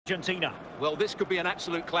Argentina. Well, this could be an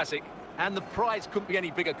absolute classic, and the prize couldn't be any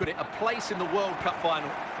bigger, could it? A place in the World Cup final.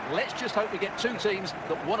 Let's just hope we get two teams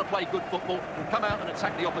that want to play good football and come out and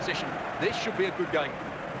attack the opposition. This should be a good game.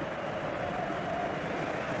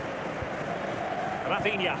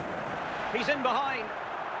 Rafinha. He's in behind.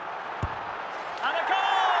 And a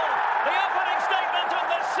goal! The opening statement of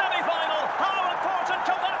this semi-final. How important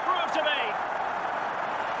can that prove to be?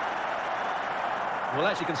 Well,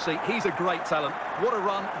 as you can see, he's a great talent. What a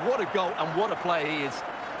run, what a goal, and what a player he is.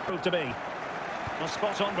 Proved to be. Well,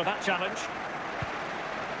 spot on with that challenge.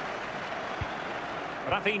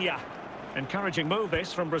 Rafinha. Encouraging move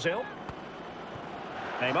this from Brazil.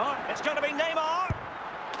 Neymar. It's going to be Neymar.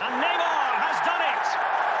 And Neymar has done it.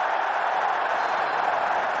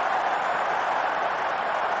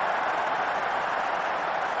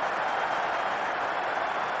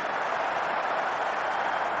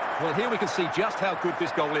 Well, here we can see just how good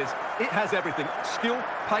this goal is. It has everything: skill,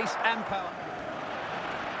 pace and power.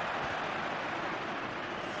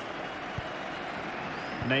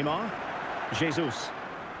 Neymar. Jesus.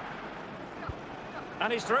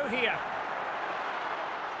 And he's through here.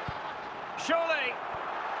 Surely.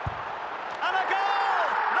 And a goal!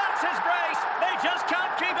 That's his brace. They just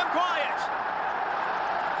can't keep him quiet.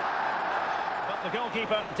 But the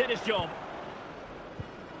goalkeeper did his job.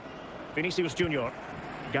 Vinicius Junior.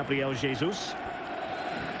 Gabriel Jesus.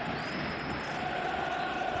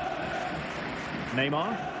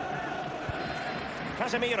 Neymar.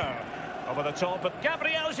 Casemiro. Over the top, but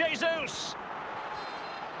Gabriel Jesus.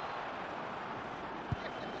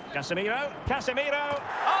 Casemiro. Casemiro.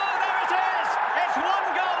 Oh, there it is! It's one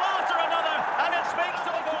goal after another, and it speaks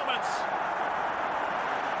to the performance.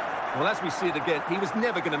 Well, as we see it again, he was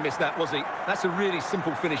never going to miss that, was he? That's a really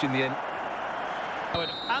simple finish in the end.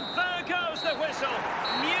 And there goes the whistle.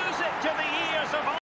 Music to the ears of all.